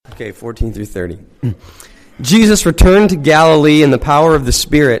Okay, 14 through 30. Jesus returned to Galilee in the power of the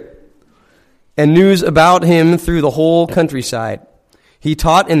Spirit, and news about him through the whole countryside. He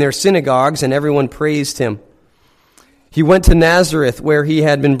taught in their synagogues, and everyone praised him. He went to Nazareth, where he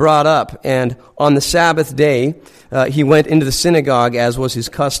had been brought up, and on the Sabbath day he went into the synagogue, as was his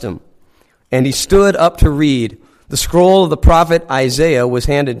custom. And he stood up to read. The scroll of the prophet Isaiah was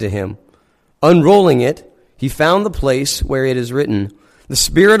handed to him. Unrolling it, he found the place where it is written, "The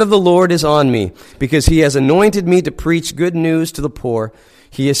Spirit of the Lord is on me, because he has anointed me to preach good news to the poor.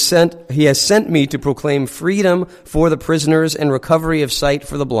 He has sent me to proclaim freedom for the prisoners and recovery of sight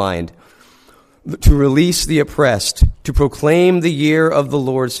for the blind, to release the oppressed, to proclaim the year of the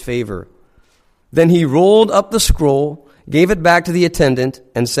Lord's favor." Then he rolled up the scroll, gave it back to the attendant,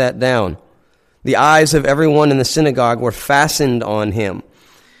 and sat down. The eyes of everyone in the synagogue were fastened on him.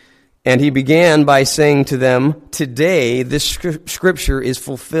 And he began by saying to them, "Today this scripture is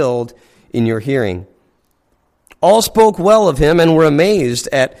fulfilled in your hearing." All spoke well of him and were amazed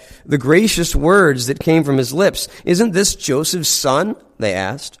at the gracious words that came from his lips. "Isn't this Joseph's son?" they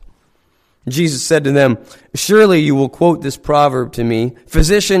asked. Jesus said to them, "Surely you will quote this proverb to me,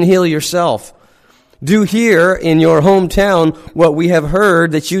 'Physician, heal yourself.' Do here in your hometown what we have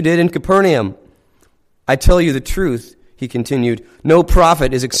heard that you did in Capernaum. I tell you the truth," he continued, "no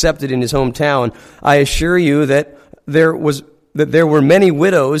prophet is accepted in his hometown. I assure you that there were many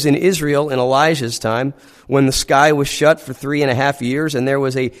widows in Israel in Elijah's time, when the sky was shut for 3.5 years, and there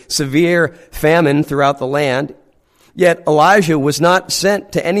was a severe famine throughout the land. Yet Elijah was not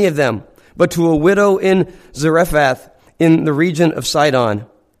sent to any of them, but to a widow in Zarephath in the region of Sidon.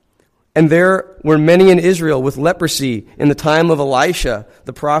 And there were many in Israel with leprosy in the time of Elisha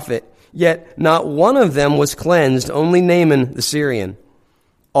the prophet, yet not one of them was cleansed, only Naaman the Syrian."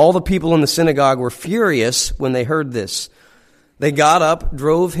 All the people in the synagogue were furious when they heard this. They got up,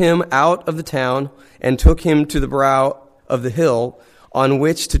 drove him out of the town, and took him to the brow of the hill on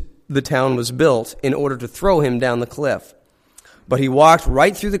which the town was built, in order to throw him down the cliff. But he walked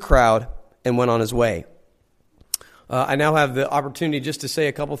right through the crowd and went on his way. I now have the opportunity just to say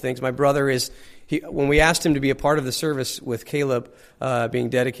a couple things. My brother when we asked him to be a part of the service with Caleb being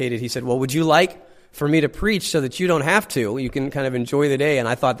dedicated, he said, "Well, would you like for me to preach so that you don't have to? You can kind of enjoy the day." And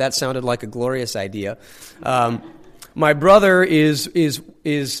I thought that sounded like a glorious idea. My brother is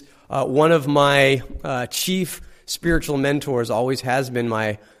one of my chief spiritual mentors, always has been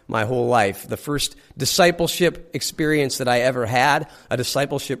my whole life. The first discipleship experience that I ever had, a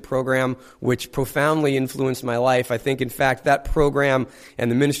discipleship program which profoundly influenced my life. I think, in fact, that program and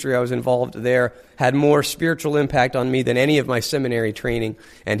the ministry I was involved there had more spiritual impact on me than any of my seminary training.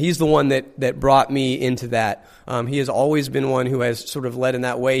 And he's the one that brought me into that. He has always been one who has sort of led in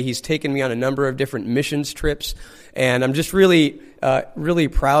that way. He's taken me on a number of different missions trips, and I'm just really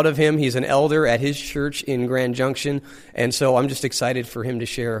proud of him. He's an elder at his church in Grand Junction, and so I'm just excited for him to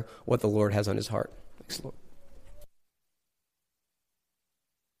share what the Lord has on his heart. Thanks, Lord.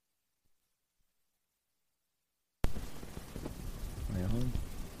 Am I on?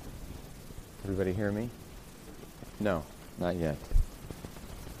 Everybody hear me? No, not yet.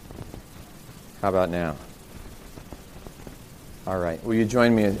 How about now? All right. Will you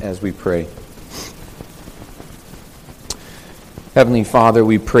join me as we pray? Heavenly Father,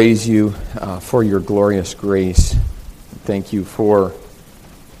 we praise you for your glorious grace. Thank you for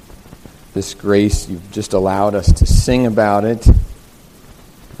this grace. You've just allowed us to sing about it.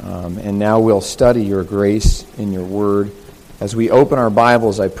 And now we'll study your grace in your word. As we open our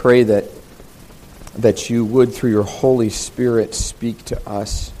Bibles, I pray that you would, through your Holy Spirit, speak to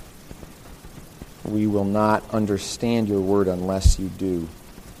us. We will not understand your word unless you do.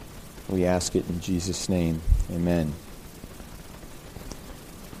 We ask it in Jesus' name. Amen.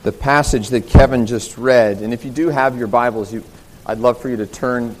 The passage that Kevin just read, and if you do have your Bibles, I'd love for you to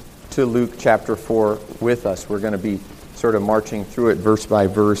turn to Luke chapter 4 with us. We're going to be sort of marching through it verse by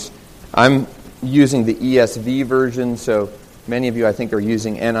verse. I'm using the ESV version, so many of you, I think, are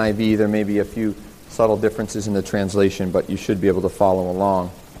using NIV. There may be a few subtle differences in the translation, but you should be able to follow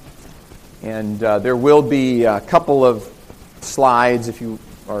along. And there will be a couple of slides. If you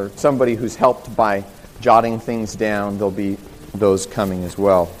are somebody who's helped by jotting things down, there'll be those coming as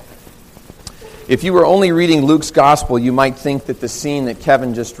well. If you were only reading Luke's gospel, you might think that the scene that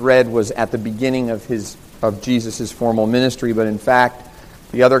Kevin just read was at the beginning of Jesus' formal ministry, but in fact,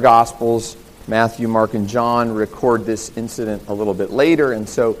 the other gospels, Matthew, Mark, and John, record this incident a little bit later, and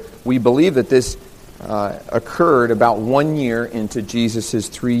so we believe that this occurred about 1 year into Jesus'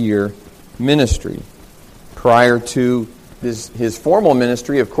 3-year ministry. Prior to his formal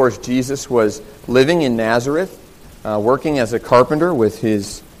ministry, of course, Jesus was living in Nazareth, working as a carpenter with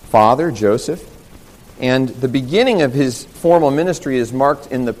his father, Joseph. And the beginning of his formal ministry is marked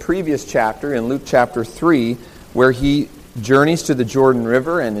in the previous chapter, in Luke chapter 3, where he journeys to the Jordan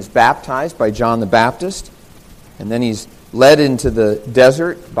River and is baptized by John the Baptist. And then he's led into the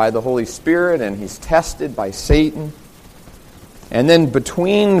desert by the Holy Spirit, and he's tested by Satan. And then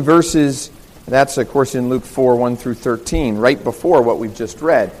between verses, that's of course in Luke 4, 1 through 13, right before what we've just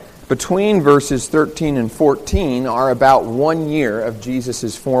read. Between verses 13 and 14 are about 1 year of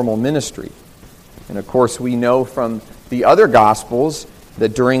Jesus' formal ministry. And of course we know from the other Gospels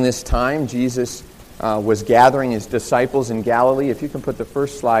that during this time Jesus was gathering his disciples in Galilee. If you can put the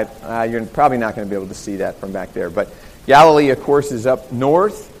first slide, you're probably not going to be able to see that from back there. But Galilee, of course, is up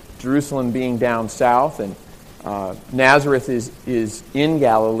north, Jerusalem being down south, and Nazareth is in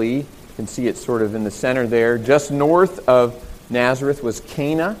Galilee. You can see it sort of in the center there. Just north of Nazareth was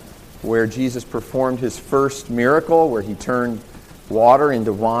Cana, where Jesus performed his first miracle, where he turned water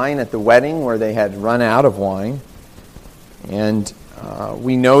into wine at the wedding where they had run out of wine. And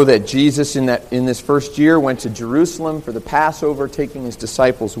we know that Jesus in this first year went to Jerusalem for the Passover, taking his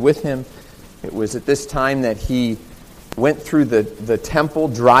disciples with him. It was at this time that he went through the temple,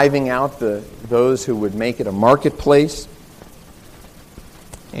 driving out those who would make it a marketplace.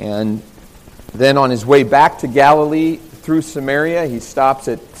 And then on his way back to Galilee through Samaria, he stops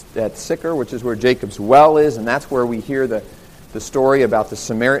at Sychar, which is where Jacob's well is, and that's where we hear the story about the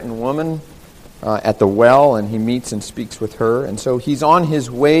Samaritan woman at the well, and he meets and speaks with her. And so he's on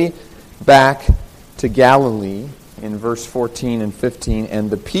his way back to Galilee in verse 14 and 15, and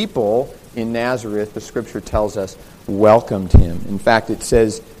the people in Nazareth, the Scripture tells us, welcomed him. In fact, it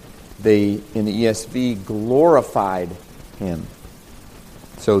says they, in the ESV, glorified him.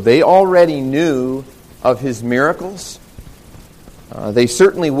 So they already knew of his miracles. They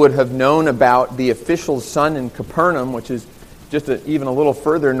certainly would have known about the official's son in Capernaum, which is just even a little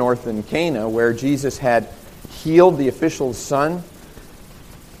further north than Cana, where Jesus had healed the official's son.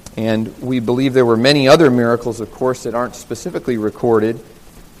 And we believe there were many other miracles, of course, that aren't specifically recorded.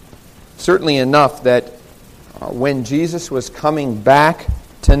 Certainly enough that when Jesus was coming back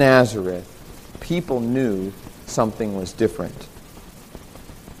to Nazareth, people knew something was different.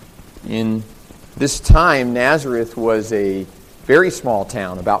 In this time, Nazareth was a very small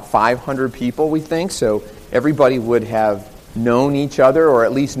town, about 500 people, we think, so everybody would have known each other, or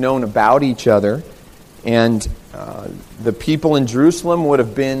at least known about each other. And the people in Jerusalem would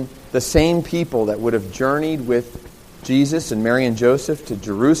have been the same people that would have journeyed with Jesus and Mary and Joseph to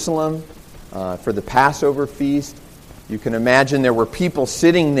Jerusalem for the Passover feast. You can imagine there were people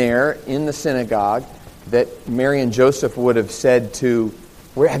sitting there in the synagogue that Mary and Joseph would have said to,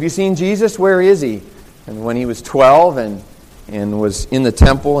 "Have you seen Jesus? Where is he?" And when he was 12 and was in the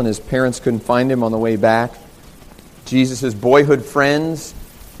temple and his parents couldn't find him on the way back. Jesus' boyhood friends,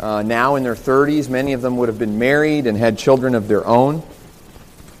 now in their 30s, many of them would have been married and had children of their own.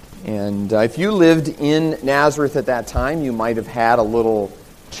 And if you lived in Nazareth at that time, you might have had a little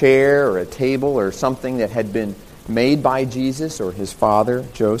chair or a table or something that had been made by Jesus or his father,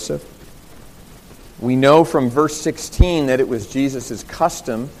 Joseph. We know from verse 16 that it was Jesus'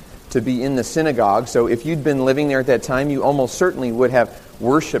 custom to be in the synagogue. So if you'd been living there at that time, you almost certainly would have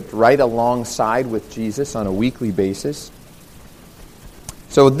worshipped right alongside with Jesus on a weekly basis.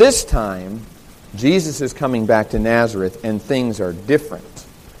 So this time, Jesus is coming back to Nazareth and things are different.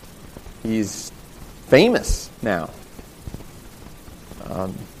 He's famous now.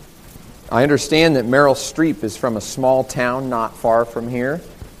 I understand that Meryl Streep is from a small town not far from here,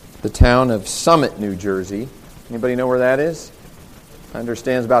 the town of Summit, New Jersey. Anybody know where that is? I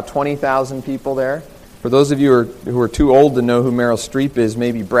understand there's about 20,000 people there. For those of you who are too old to know who Meryl Streep is,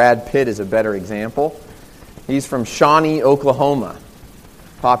 maybe Brad Pitt is a better example. He's from Shawnee, Oklahoma.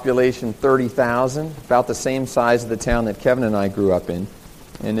 Population 30,000, about the same size of the town that Kevin and I grew up in,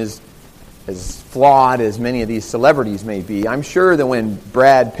 and is as flawed as many of these celebrities may be. I'm sure that when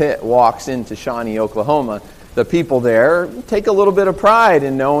Brad Pitt walks into Shawnee, Oklahoma, the people there take a little bit of pride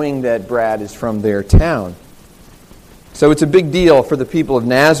in knowing that Brad is from their town. So it's a big deal for the people of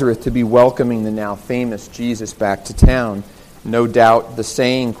Nazareth to be welcoming the now famous Jesus back to town. No doubt the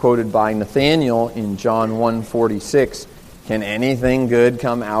saying quoted by Nathanael in John 1:46, "Can anything good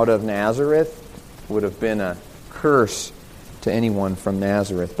come out of Nazareth?" would have been a curse to anyone from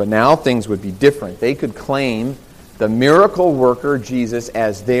Nazareth. But now things would be different. They could claim the miracle worker Jesus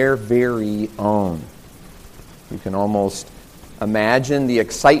as their very own. You can almost imagine the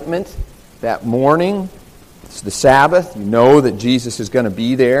excitement that morning. It's the Sabbath. You know that Jesus is going to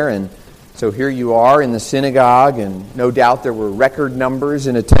be there. And so here you are in the synagogue, and no doubt there were record numbers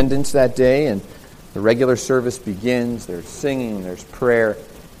in attendance that day. And the regular service begins. There's singing, there's prayer.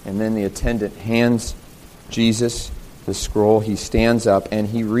 And then the attendant hands Jesus the scroll. He stands up and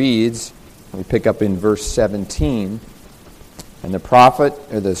he reads. We pick up in verse 17. And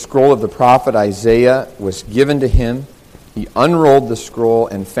the scroll of the prophet Isaiah was given to him. He unrolled the scroll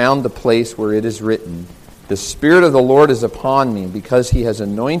and found the place where it is written, "The Spirit of the Lord is upon me, because he has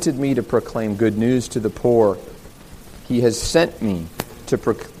anointed me to proclaim good news to the poor. He has sent me to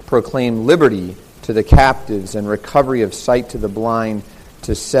proclaim liberty to the captives and recovery of sight to the blind,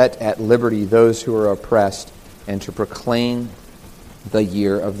 to set at liberty those who are oppressed, and to proclaim the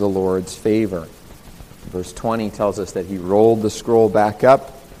year of the Lord's favor." Verse 20 tells us that he rolled the scroll back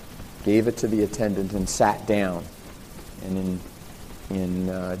up, gave it to the attendant, and sat down. And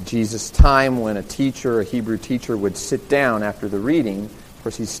in Jesus' time, when a Hebrew teacher would sit down after the reading, of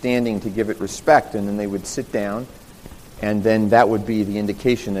course he's standing to give it respect, and then they would sit down, and then that would be the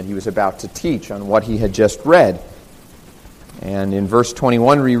indication that he was about to teach on what he had just read. And in verse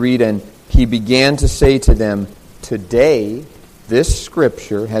 21 we read, "And he began to say to them, 'Today this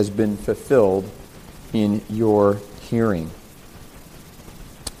scripture has been fulfilled in your hearing.'"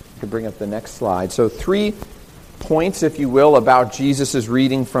 You can bring up the next slide. So 3 points, if you will, about Jesus'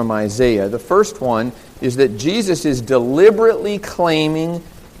 reading from Isaiah. The first one is that Jesus is deliberately claiming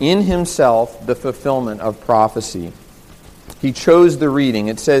in himself the fulfillment of prophecy. He chose the reading.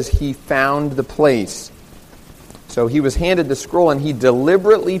 It says he found the place. So he was handed the scroll, and he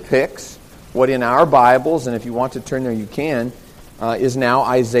deliberately picks what in our Bibles, and if you want to turn there you can, is now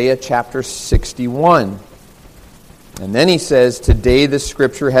Isaiah chapter 61. And then he says, "Today the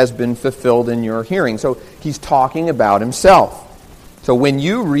scripture has been fulfilled in your hearing." So he's talking about himself. So when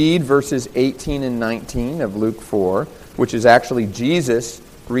you read verses 18 and 19 of Luke 4, which is actually Jesus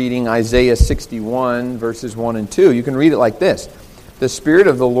reading Isaiah 61, verses 1 and 2, you can read it like this: "The Spirit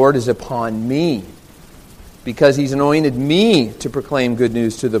of the Lord is upon me, because he's anointed me to proclaim good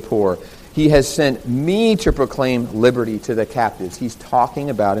news to the poor. He has sent me to proclaim liberty to the captives." He's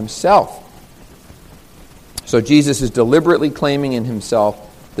talking about himself. So Jesus is deliberately claiming in himself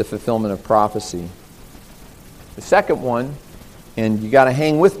the fulfillment of prophecy. The second one, and you got to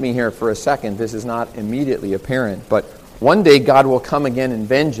hang with me here for a second, this is not immediately apparent, but one day God will come again in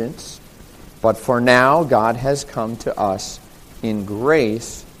vengeance, but for now God has come to us in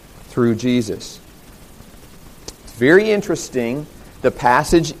grace through Jesus. It's very interesting. The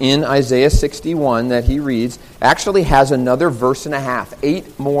passage in Isaiah 61 that he reads actually has another verse and a half,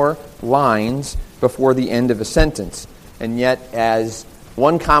 8 more lines before the end of a sentence. And yet, as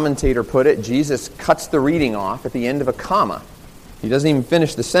one commentator put it, Jesus cuts the reading off at the end of a comma. He doesn't even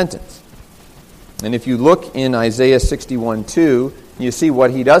finish the sentence. And if you look in Isaiah 61:2, you see what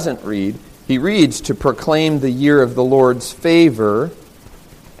he doesn't read. He reads, "To proclaim the year of the Lord's favor,"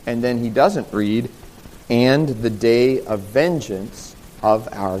 and then he doesn't read, "and the day of vengeance of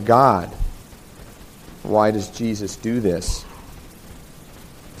our God." Why does Jesus do this?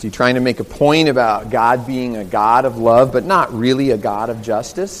 Is he trying to make a point about God being a God of love, but not really a God of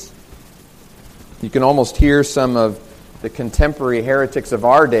justice? You can almost hear some of the contemporary heretics of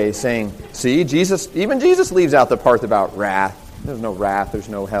our day saying, "See, even Jesus leaves out the part about wrath. There's no wrath, there's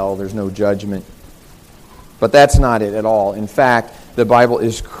no hell, there's no judgment." But that's not it at all. In fact, the Bible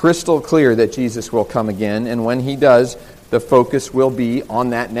is crystal clear that Jesus will come again, and when he does, the focus will be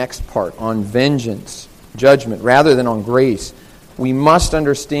on that next part, on vengeance, judgment, rather than on grace. We must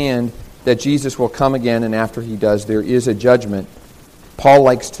understand that Jesus will come again, and after he does, there is a judgment. Paul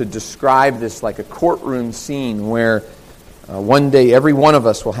likes to describe this like a courtroom scene where one day every one of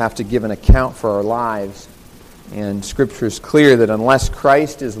us will have to give an account for our lives. And Scripture is clear that unless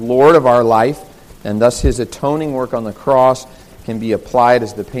Christ is Lord of our life, and thus his atoning work on the cross can be applied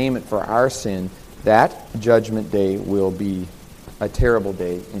as the payment for our sin, that judgment day will be a terrible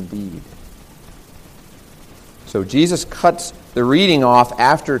day indeed. So Jesus cuts the reading off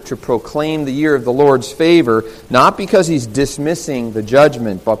after to proclaim the year of the Lord's favor, not because he's dismissing the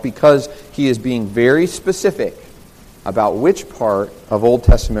judgment, but because he is being very specific about which part of Old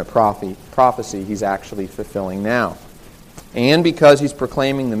Testament prophecy he's actually fulfilling now. And because he's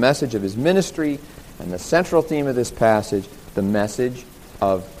proclaiming the message of his ministry, and the central theme of this passage, the message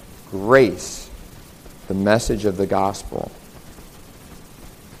of grace, the message of the gospel.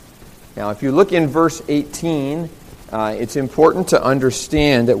 Now, if you look in verse 18, it's important to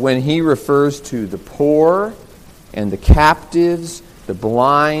understand that when he refers to the poor and the captives, the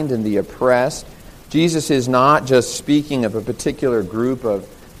blind and the oppressed, Jesus is not just speaking of a particular group of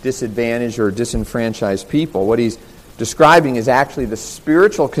disadvantaged or disenfranchised people. What he's describing is actually the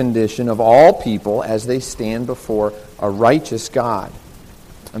spiritual condition of all people as they stand before a righteous God.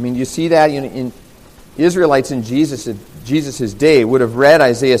 I mean, you see that in Israelites in Jesus' day would have read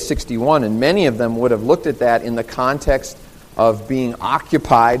Isaiah 61, and many of them would have looked at that in the context of being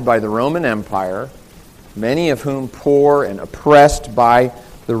occupied by the Roman Empire, many of whom poor and oppressed by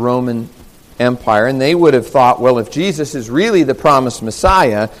the Roman Empire. And they would have thought, well, if Jesus is really the promised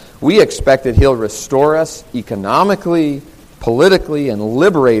Messiah, we expect that he'll restore us economically, politically, and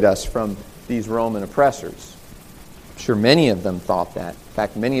liberate us from these Roman oppressors. I'm sure many of them thought that. In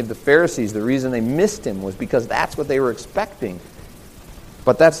fact, many of the Pharisees, the reason they missed him was because that's what they were expecting.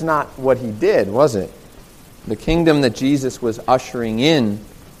 But that's not what he did, was it? The kingdom that Jesus was ushering in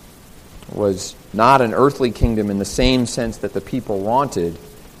was not an earthly kingdom in the same sense that the people wanted,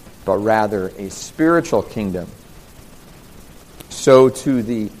 but rather a spiritual kingdom. So to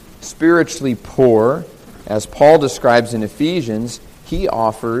the spiritually poor, as Paul describes in Ephesians, he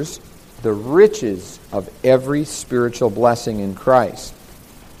offers the riches of every spiritual blessing in Christ.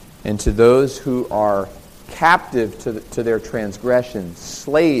 And to those who are captive to their transgressions,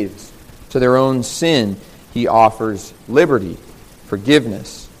 slaves to their own sin, he offers liberty,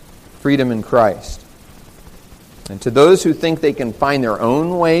 forgiveness, freedom in Christ. And to those who think they can find their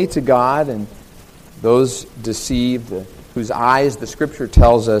own way to God, and those deceived, whose eyes, the Scripture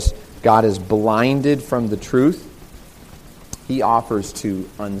tells us, God is blinded from the truth, he offers to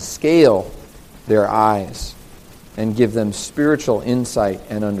unscale their eyes and give them spiritual insight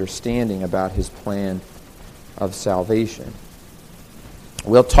and understanding about his plan of salvation.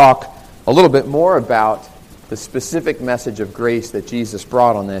 We'll talk a little bit more about the specific message of grace that Jesus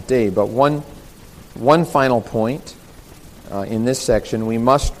brought on that day. But one final point in this section, we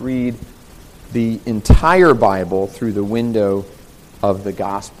must read the entire Bible through the window of the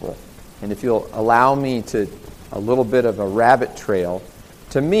gospel. And if you'll allow me a little bit of a rabbit trail,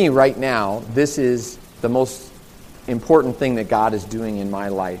 to me right now, this is the most important thing that God is doing in my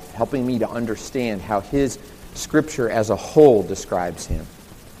life, helping me to understand how his Scripture as a whole describes him.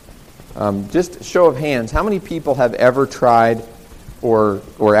 Just a show of hands, how many people have ever tried or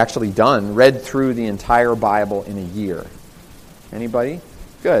actually read through the entire Bible in a year? Anybody?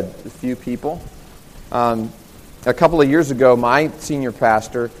 Good. A few people. A couple of years ago, my senior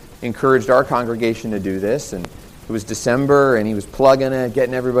pastor encouraged our congregation to do this, and it was December, and he was plugging it,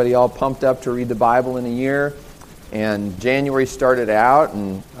 getting everybody all pumped up to read the Bible in a year. And January started out,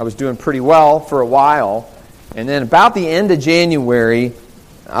 and I was doing pretty well for a while. And then about the end of January,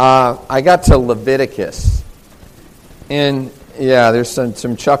 I got to Leviticus. And yeah, there's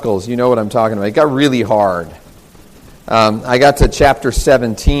some chuckles. You know what I'm talking about. It got really hard. I got to chapter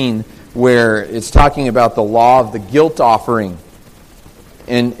 17, where it's talking about the law of the guilt offering.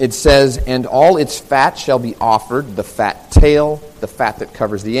 And it says, and all its fat shall be offered, the fat tail, the fat that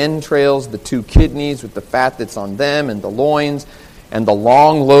covers the entrails, the 2 kidneys with the fat that's on them, and the loins, and the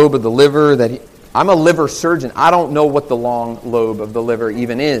long lobe of the liver. I'm a liver surgeon. I don't know what the long lobe of the liver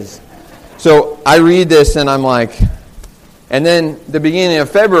even is. So I read this and I'm like, and then the beginning of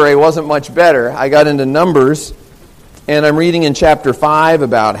February wasn't much better. I got into Numbers, and I'm reading in chapter 5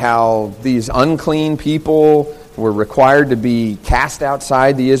 about how these unclean people were required to be cast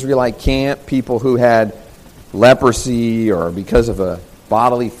outside the Israelite camp, people who had leprosy or because of a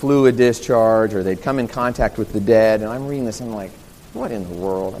bodily fluid discharge, or they'd come in contact with the dead. And I'm reading this and I'm like, what in the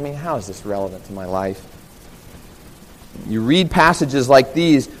world? I mean, how is this relevant to my life? You read passages like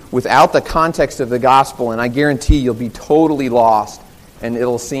these without the context of the gospel, and I guarantee you'll be totally lost, and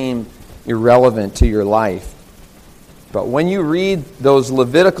it'll seem irrelevant to your life. But when you read those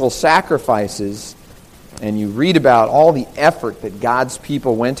Levitical sacrifices, and you read about all the effort that God's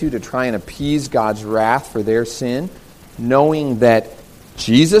people went to try and appease God's wrath for their sin, knowing that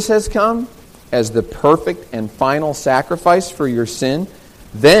Jesus has come as the perfect and final sacrifice for your sin,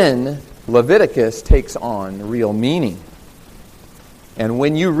 then Leviticus takes on real meaning. And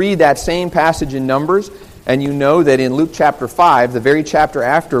when you read that same passage in Numbers, and you know that in Luke chapter 5, the very chapter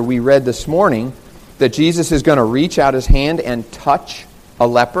after we read this morning, that Jesus is going to reach out his hand and touch a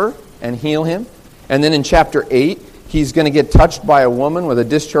leper and heal him. And then in chapter 8, he's going to get touched by a woman with a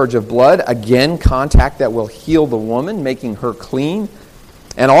discharge of blood. Again, contact that will heal the woman, making her clean.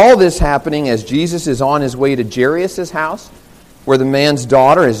 And all this happening as Jesus is on his way to Jairus' house, where the man's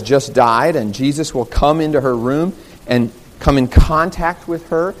daughter has just died, and Jesus will come into her room and come in contact with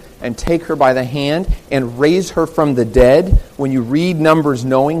her and take her by the hand and raise her from the dead. When you read Numbers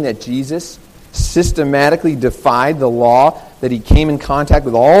knowing that Jesus systematically defied the law, that he came in contact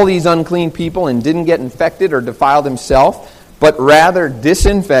with all these unclean people and didn't get infected or defiled himself, but rather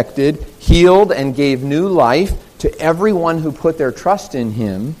disinfected, healed, and gave new life to everyone who put their trust in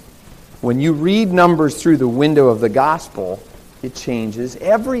him. When you read Numbers through the window of the gospel, it changes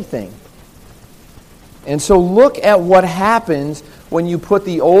everything. And so look at what happens when you put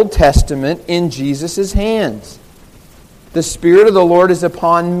the Old Testament in Jesus' hands. The Spirit of the Lord is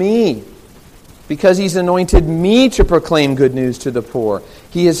upon me, because He's anointed me to proclaim good news to the poor.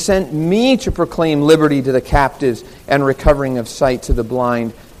 He has sent me to proclaim liberty to the captives and recovering of sight to the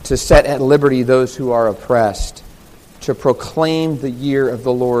blind, to set at liberty those who are oppressed, to proclaim the year of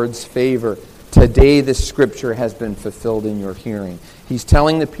the Lord's favor. Today this scripture has been fulfilled in your hearing. He's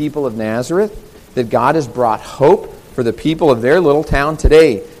telling the people of Nazareth that God has brought hope for the people of their little town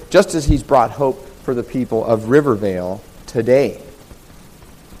today, just as He's brought hope for the people of Rivervale today.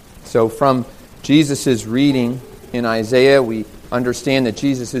 So from Jesus' reading in Isaiah, we understand that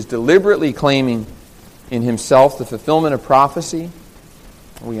Jesus is deliberately claiming in Himself the fulfillment of prophecy.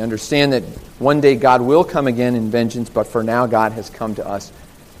 We understand that one day God will come again in vengeance, but for now God has come to us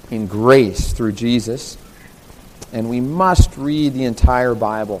in grace through Jesus. And we must read the entire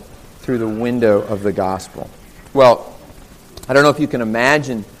Bible through the window of the gospel. Well, I don't know if you can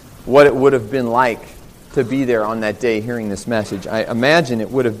imagine what it would have been like to be there on that day hearing this message. I imagine it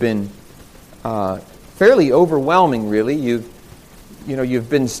would have been fairly overwhelming, really. You've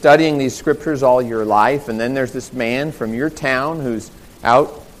been studying these scriptures all your life, and then there's this man from your town who's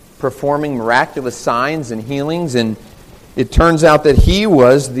out performing miraculous signs and healings, and it turns out that he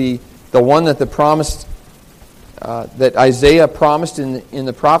was the one that that Isaiah promised in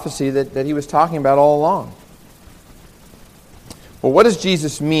the prophecy that he was talking about all along. Well, what does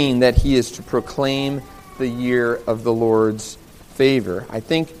Jesus mean that He is to proclaim the year of the Lord's favor? I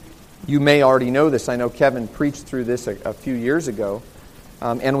think you may already know this. I know Kevin preached through this a few years ago,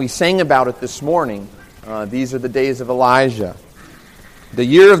 and we sang about it this morning. These are the days of Elijah. The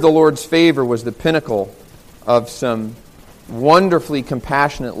year of the Lord's favor was the pinnacle of some wonderfully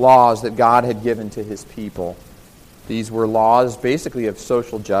compassionate laws that God had given to His people. These were laws basically of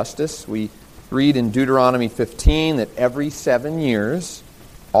social justice. We read in Deuteronomy 15 that every 7 years,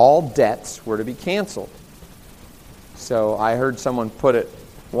 all debts were to be canceled. So I heard someone put it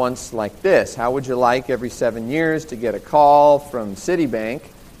once like this: how would you like every 7 years to get a call from Citibank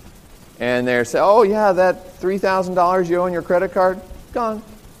and they say, oh yeah, that $3,000 you owe on your credit card, gone.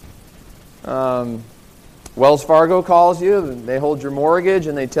 Wells Fargo calls you, they hold your mortgage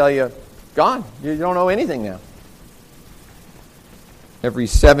and they tell you, gone, you don't owe anything now. Every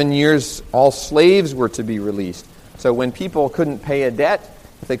 7 years, all slaves were to be released. So when people couldn't pay a debt,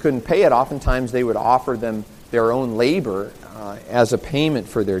 if they couldn't pay it, oftentimes they would offer them their own labor as a payment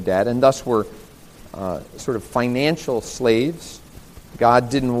for their debt, and thus were sort of financial slaves. God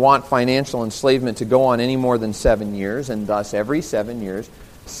didn't want financial enslavement to go on any more than 7 years, and thus every 7 years,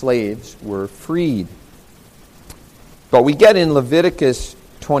 slaves were freed. But we get in Leviticus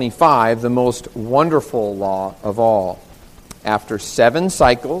 25 the most wonderful law of all. After 7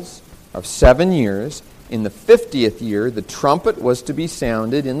 cycles of 7 years, in the 50th year, the trumpet was to be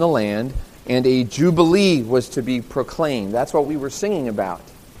sounded in the land, and a jubilee was to be proclaimed. That's what we were singing about.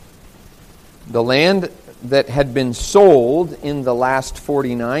 The land that had been sold in the last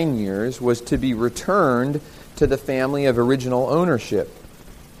 49 years was to be returned to the family of original ownership.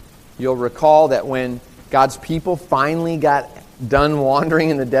 You'll recall that when God's people finally got done wandering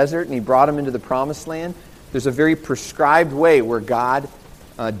in the desert and He brought them into the promised land, there's a very prescribed way where God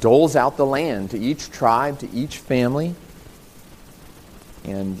doles out the land to each tribe, to each family.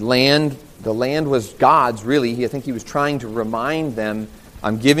 And the land was God's, really. I think He was trying to remind them,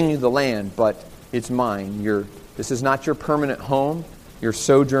 I'm giving you the land, but it's mine. This is not your permanent home. You're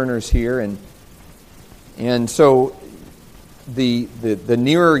sojourners here. And so the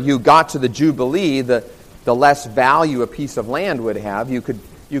nearer you got to the Jubilee, the less value a piece of land would have. You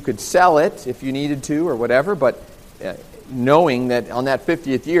could sell it if you needed to or whatever, but knowing that on that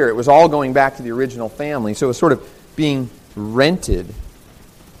 50th year it was all going back to the original family. So it was sort of being rented.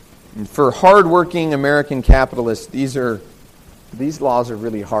 And for hardworking American capitalists, these laws are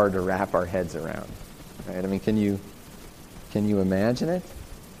really hard to wrap our heads around. Right? I mean, can you imagine it?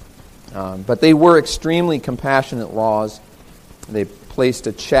 But they were extremely compassionate laws. They placed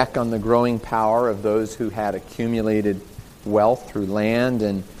a check on the growing power of those who had accumulated wealth through land,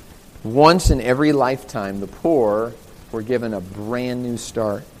 and once in every lifetime the poor were given a brand new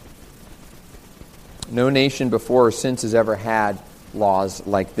start. No nation before or since has ever had laws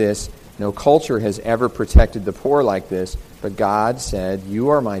like this. No culture has ever protected the poor like this, but God said, you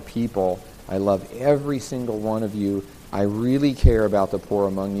are my people. I love every single one of you. I really care about the poor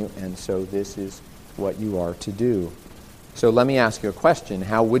among you, and so this is what you are to do. So let me ask you a question.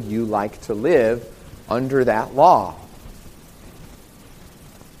 How would you like to live under that law?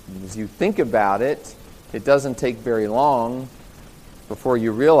 As you think about it, it doesn't take very long before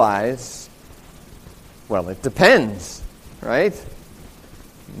you realize Well, it depends, right?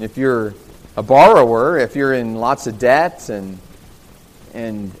 If you're a borrower, if you're in lots of debts and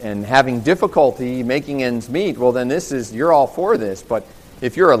having difficulty making ends meet, well, then you're all for this. But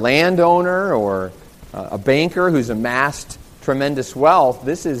if you're a landowner or a banker who's amassed tremendous wealth,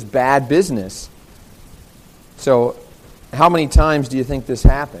 this is bad business. So, how many times do you think this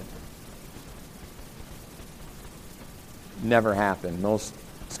happened? Never happened. Most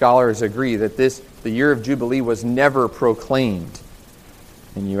scholars agree that the year of Jubilee was never proclaimed.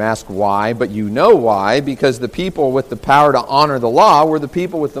 And you ask why, but you know why, because the people with the power to honor the law were the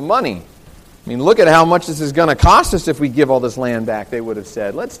people with the money. I mean, look at how much this is going to cost us if we give all this land back, they would have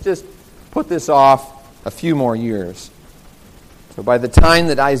said. Let's just put this off a few more years. So by the time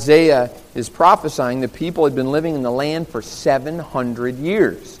that Isaiah is prophesying, the people had been living in the land for 700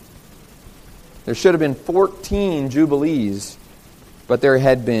 years. There should have been 14 Jubilees, but there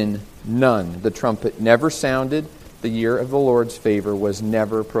had been none. The trumpet never sounded. The year of the Lord's favor was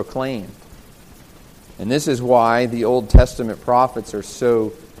never proclaimed. And this is why the Old Testament prophets are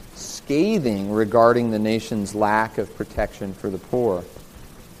so scathing regarding the nation's lack of protection for the poor.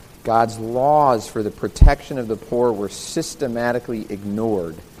 God's laws for the protection of the poor were systematically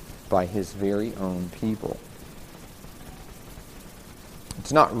ignored by His very own people.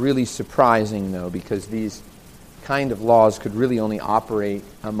 It's not really surprising, though, because these kind of laws could really only operate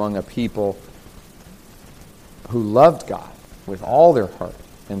among a people who loved God with all their heart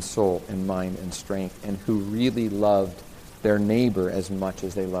and soul and mind and strength, and who really loved their neighbor as much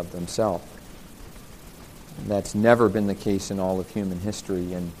as they loved themselves. And that's never been the case in all of human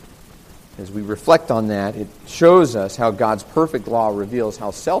history, and as we reflect on that, it shows us how God's perfect law reveals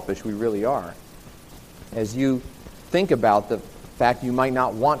how selfish we really are. As you think about the fact you might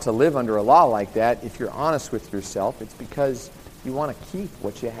not want to live under a law like that, if you're honest with yourself, it's because you want to keep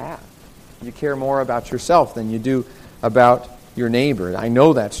what you have. You care more about yourself than you do about your neighbor. I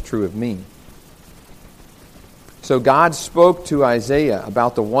know that's true of me. So God spoke to Isaiah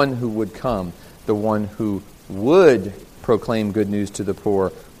about the one who would come, the one who would proclaim good news to the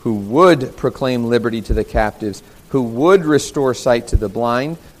poor, who would proclaim liberty to the captives, who would restore sight to the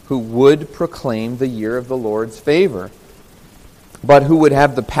blind, who would proclaim the year of the Lord's favor, but who would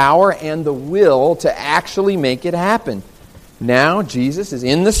have the power and the will to actually make it happen. Now, Jesus is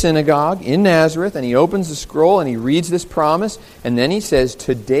in the synagogue in Nazareth, and he opens the scroll and he reads this promise, and then he says,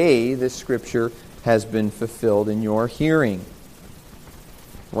 "Today this scripture has been fulfilled in your hearing."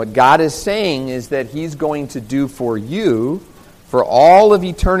 What God is saying is that he's going to do for you, for all of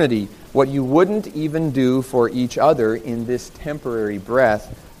eternity, what you wouldn't even do for each other in this temporary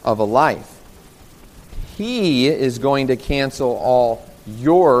breath of a life. He is going to cancel all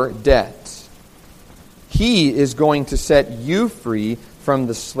your debts. He is going to set you free from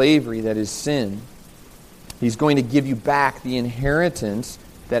the slavery that is sin. He's going to give you back the inheritance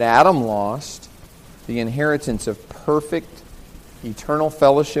that Adam lost, the inheritance of perfect, eternal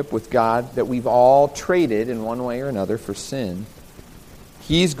fellowship with God that we've all traded in one way or another for sin.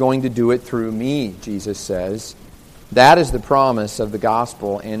 He's going to do it through me, Jesus says. That is the promise of the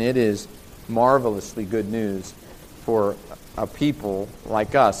gospel, and it is marvelously good news for a people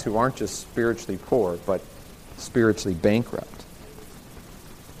like us who aren't just spiritually poor, but spiritually bankrupt.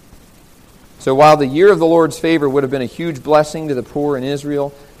 So while the year of the Lord's favor would have been a huge blessing to the poor in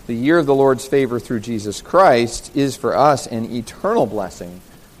Israel, the year of the Lord's favor through Jesus Christ is for us an eternal blessing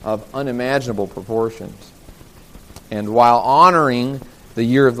of unimaginable proportions. And while honoring the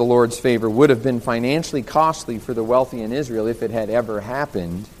year of the Lord's favor would have been financially costly for the wealthy in Israel if it had ever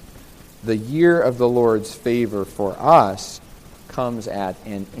happened, the year of the Lord's favor for us comes at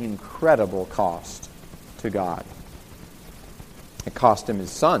an incredible cost to God. It cost him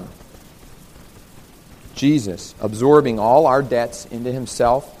his Son, Jesus, absorbing all our debts into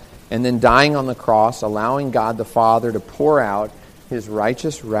himself and then dying on the cross, allowing God the Father to pour out his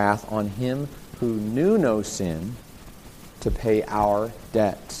righteous wrath on him who knew no sin to pay our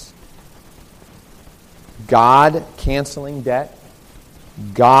debts. God canceling debt,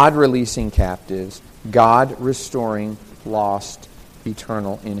 God releasing captives, God restoring lost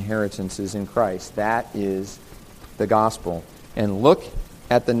eternal inheritances in Christ. That is the gospel. And look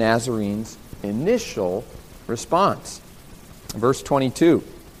at the Nazarenes' initial response. Verse 22.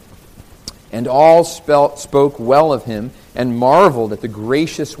 And all spoke well of him and marveled at the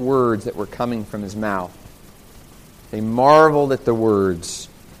gracious words that were coming from his mouth. They marveled at the words.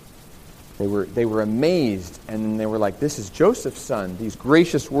 They were amazed, and they were like, this is Joseph's son, these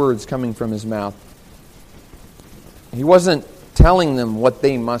gracious words coming from his mouth. He wasn't telling them what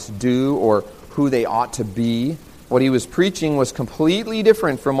they must do or who they ought to be. What he was preaching was completely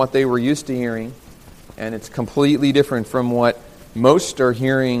different from what they were used to hearing. And it's completely different from what most are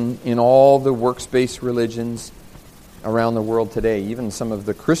hearing in all the works-based religions around the world today, even some of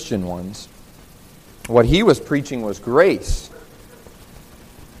the Christian ones. What he was preaching was grace.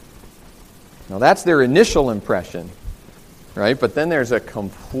 Now that's their initial impression, right? But then there's a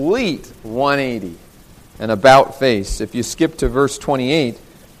complete 180, an about face. If you skip to verse 28,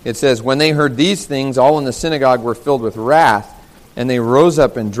 it says, "When they heard these things, all in the synagogue were filled with wrath, and they rose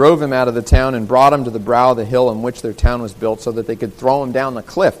up and drove him out of the town and brought him to the brow of the hill on which their town was built so that they could throw him down the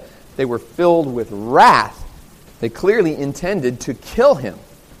cliff." They were filled with wrath. They clearly intended to kill him.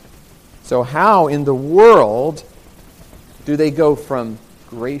 So how in the world do they go from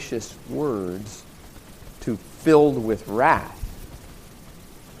gracious words to filled with wrath?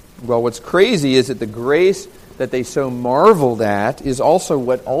 Well, what's crazy is that the grace that they so marveled at is also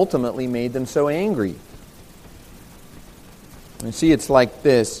what ultimately made them so angry. You see, it's like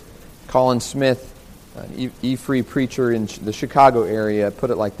this. Colin Smith, an E-Free preacher in the Chicago area,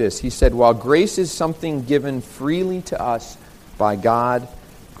 put it like this. He said, "While grace is something given freely to us by God,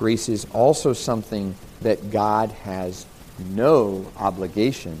 grace is also something that God has no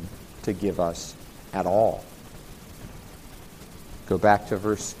obligation to give us at all." Go back to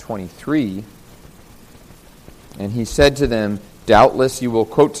verse 23. "And he said to them, 'Doubtless you will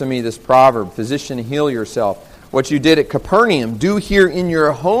quote to me this proverb, Physician, heal yourself. What you did at Capernaum, do here in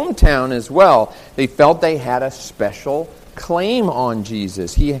your hometown as well.'" They felt they had a special claim on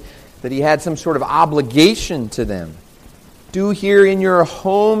Jesus, that he had some sort of obligation to them. "Do here in your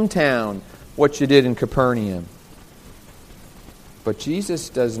hometown what you did in Capernaum." But Jesus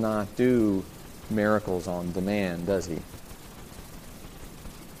does not do miracles on demand, does he?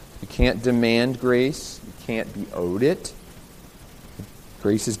 You can't demand grace. You can't be owed it.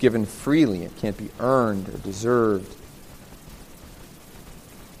 Grace is given freely. It can't be earned or deserved.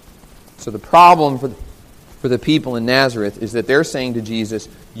 So the problem for the people in Nazareth is that they're saying to Jesus,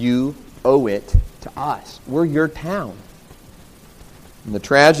 "You owe it to us. We're your town." And the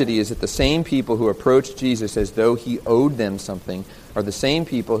tragedy is that the same people who approached Jesus as though he owed them something are the same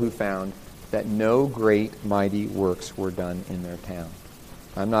people who found that no great, mighty works were done in their town.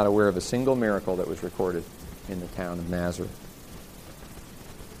 I'm not aware of a single miracle that was recorded in the town of Nazareth.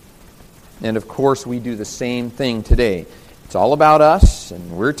 And of course, we do the same thing today. It's all about us,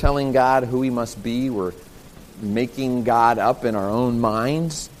 and we're telling God who he must be. We're making God up in our own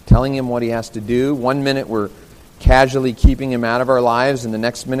minds, telling him what he has to do. One minute we're casually keeping him out of our lives, and the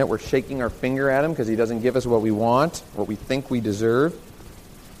next minute we're shaking our finger at him because he doesn't give us what we want, what we think we deserve.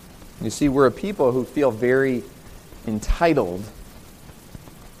 You see, we're a people who feel very entitled.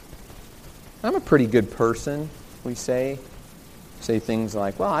 I'm a pretty good person, we say. Say things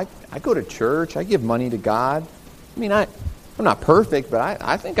like, "Well, I go to church, I give money to God. I mean, I'm not perfect, but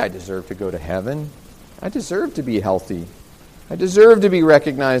I think I deserve to go to heaven. I deserve to be healthy. I deserve to be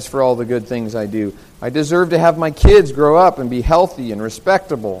recognized for all the good things I do. I deserve to have my kids grow up and be healthy and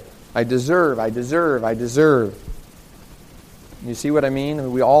respectable. I deserve. You see what I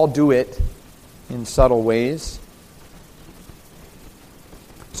mean? We all do it in subtle ways.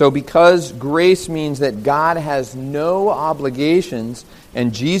 So because grace means that God has no obligations,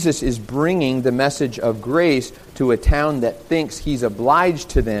 and Jesus is bringing the message of grace to a town that thinks he's obliged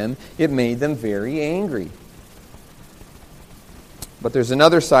to them, it made them very angry. But there's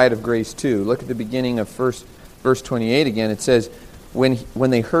another side of grace too. Look at the beginning of verse 28 again. It says, when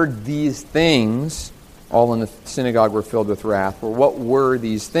they heard these things, all in the synagogue were filled with wrath. Well, what were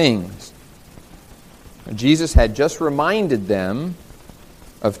these things? Jesus had just reminded them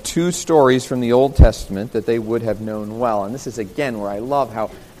of two stories from the Old Testament that they would have known well. And this is, again, where I love how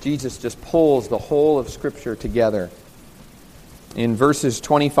Jesus just pulls the whole of Scripture together. In verses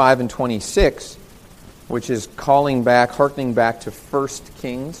 25 and 26, which is hearkening back to 1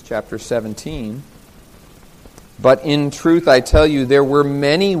 Kings chapter 17. "But in truth I tell you, there were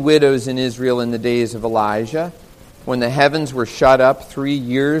many widows in Israel in the days of Elijah, when the heavens were shut up 3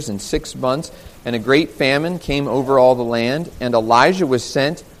 years and 6 months, and a great famine came over all the land, and Elijah was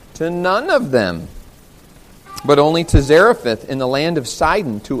sent to none of them, but only to Zarephath in the land of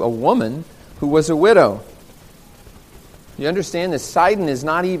Sidon, to a woman who was a widow." You understand that Sidon is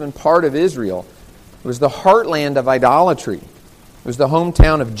not even part of Israel. It was the heartland of idolatry. It was the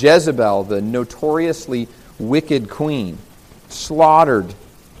hometown of Jezebel, the notoriously wicked queen, slaughtered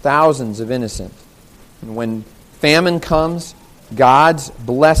thousands of innocent. And when famine comes, God's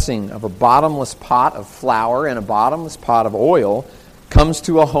blessing of a bottomless pot of flour and a bottomless pot of oil comes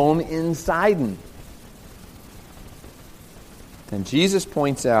to a home in Sidon. And Jesus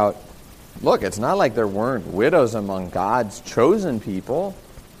points out, look, it's not like there weren't widows among God's chosen people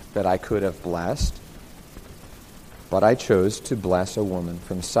that I could have blessed. but I chose to bless a woman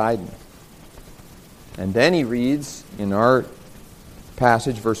from Sidon. And then he reads in our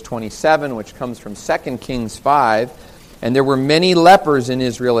passage, verse 27, which comes from 2 Kings 5, and there were many lepers in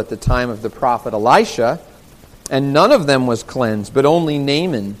Israel at the time of the prophet Elisha, and none of them was cleansed, but only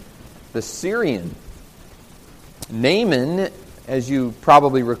Naaman the Syrian. Naaman, as you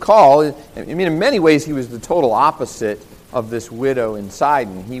probably recall, in many ways he was the total opposite of this widow in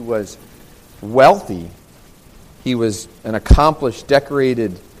Sidon. He was wealthy. He was an accomplished,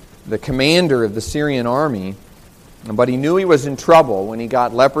 decorated, the commander of the Syrian army. But he knew he was in trouble when he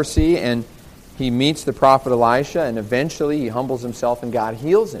got leprosy, and he meets the prophet Elisha, and eventually he humbles himself and God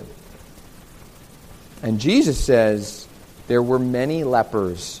heals him. And Jesus says there were many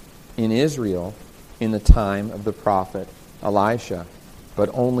lepers in Israel in the time of the prophet Elisha, but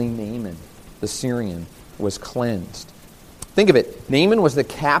only Naaman, the Syrian, was cleansed. Think of it. Naaman was the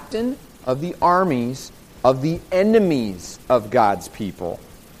captain of the armies of the enemies of God's people.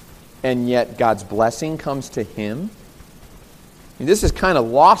 And yet God's blessing comes to him. And this is kind of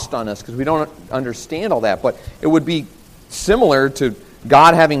lost on us because we don't understand all that. But it would be similar to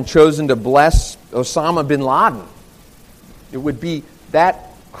God having chosen to bless Osama bin Laden. It would be that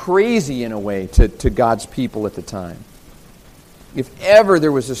crazy in a way to God's people at the time. If ever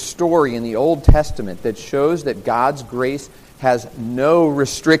there was a story in the Old Testament that shows that God's grace has no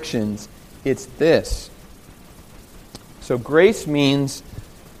restrictions, it's this. So grace means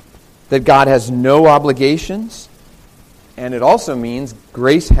that God has no obligations, and it also means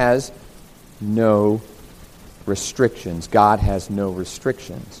grace has no restrictions. God has no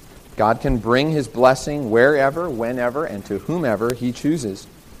restrictions. God can bring His blessing wherever, whenever, and to whomever He chooses.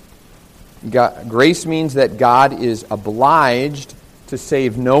 Grace means that God is obliged to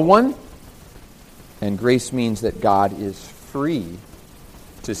save no one, and grace means that God is free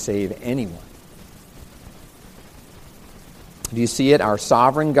to save anyone. Do you see it? Our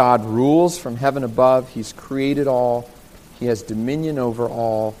sovereign God rules from heaven above. He's created all. He has dominion over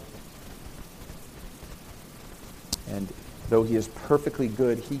all. And though He is perfectly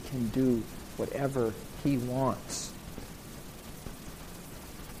good, He can do whatever He wants.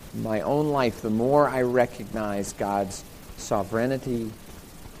 In my own life, the more I recognize God's sovereignty,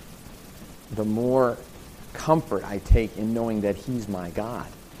 the more comfort I take in knowing that He's my God.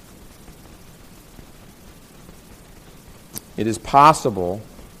 It is possible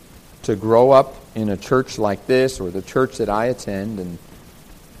to grow up in a church like this, or the church that I attend, and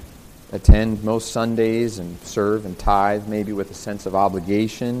attend most Sundays and serve and tithe, maybe with a sense of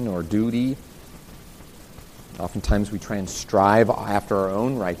obligation or duty. Oftentimes we try and strive after our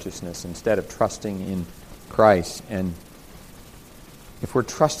own righteousness instead of trusting in Christ. And if we're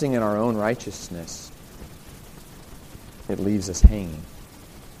trusting in our own righteousness, it leaves us hanging.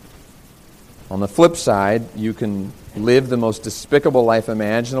 On the flip side, you can live the most despicable life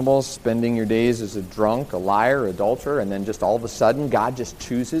imaginable, spending your days as a drunk, a liar, adulterer, and then just all of a sudden God just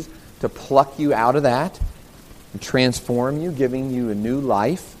chooses to pluck you out of that and transform you, giving you a new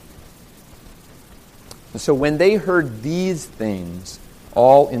life. And so when they heard these things,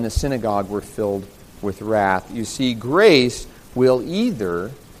 all in the synagogue were filled with wrath. You see, grace will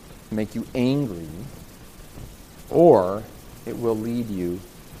either make you angry or it will lead you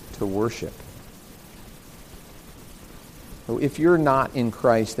to worship. So if you're not in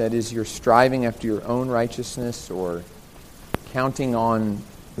Christ, that is, you're striving after your own righteousness or counting on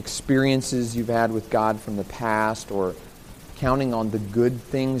experiences you've had with God from the past, or counting on the good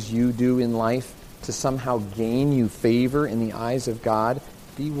things you do in life to somehow gain you favor in the eyes of God,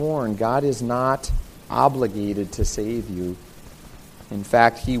 be warned, God is not obligated to save you. In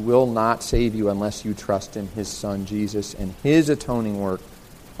fact, He will not save you unless you trust in His Son, Jesus, and His atoning work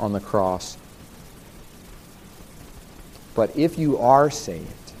on the cross. But if you are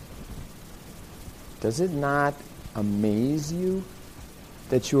saved, does it not amaze you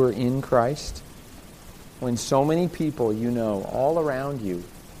that you are in Christ? When so many people you know all around you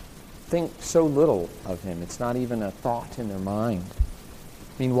think so little of Him. It's not even a thought in their mind.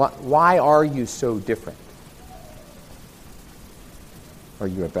 I mean, why are you so different? Are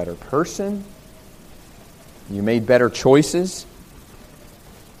you a better person? You made better choices?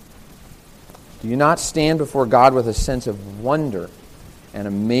 Do you not stand before God with a sense of wonder and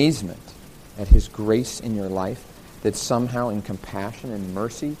amazement at His grace in your life, that somehow in compassion and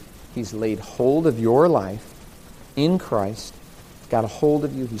mercy He's laid hold of your life in Christ, got a hold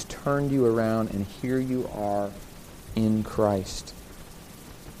of you, He's turned you around, and here you are in Christ?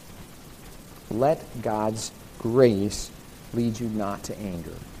 Let God's grace lead you not to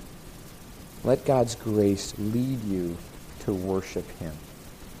anger. Let God's grace lead you to worship Him.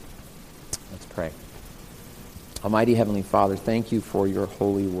 Let's pray. Almighty Heavenly Father, thank you for your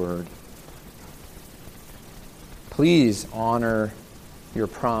holy word. Please honor your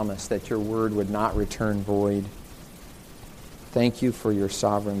promise that your word would not return void. Thank you for your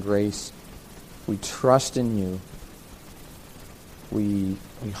sovereign grace. We trust in you. We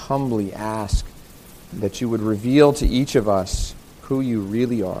humbly ask that you would reveal to each of us who you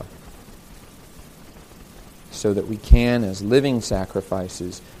really are, so that we can, as living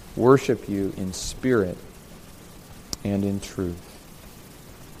sacrifices, worship you in spirit and in truth.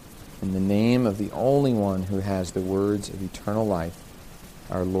 In the name of the only one who has the words of eternal life,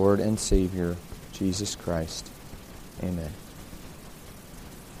 our Lord and Savior, Jesus Christ. Amen.